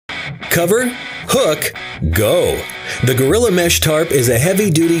Cover, hook, go. The Gorilla Mesh Tarp is a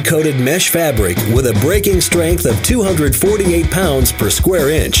heavy-duty coated mesh fabric with a breaking strength of 248 pounds per square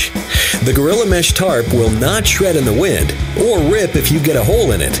inch. The Gorilla Mesh Tarp will not shred in the wind or rip if you get a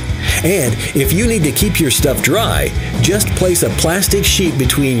hole in it. And if you need to keep your stuff dry, just place a plastic sheet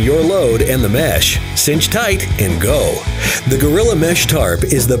between your load and the mesh, cinch tight, and go. The Gorilla Mesh Tarp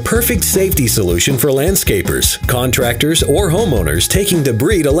is the perfect safety solution for landscapers, contractors, or homeowners taking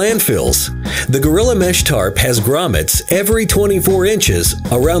debris to landfills. The Gorilla Mesh Tarp has grommets every 24 inches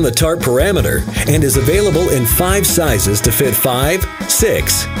around the tarp parameter and is available in 5 sizes to fit 5,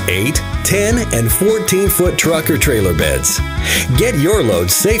 6, 8, 10, and 14-foot truck or trailer beds. Get your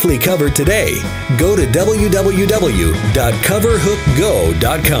load safely covered today. Go to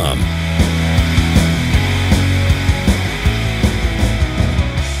www.coverhookgo.com.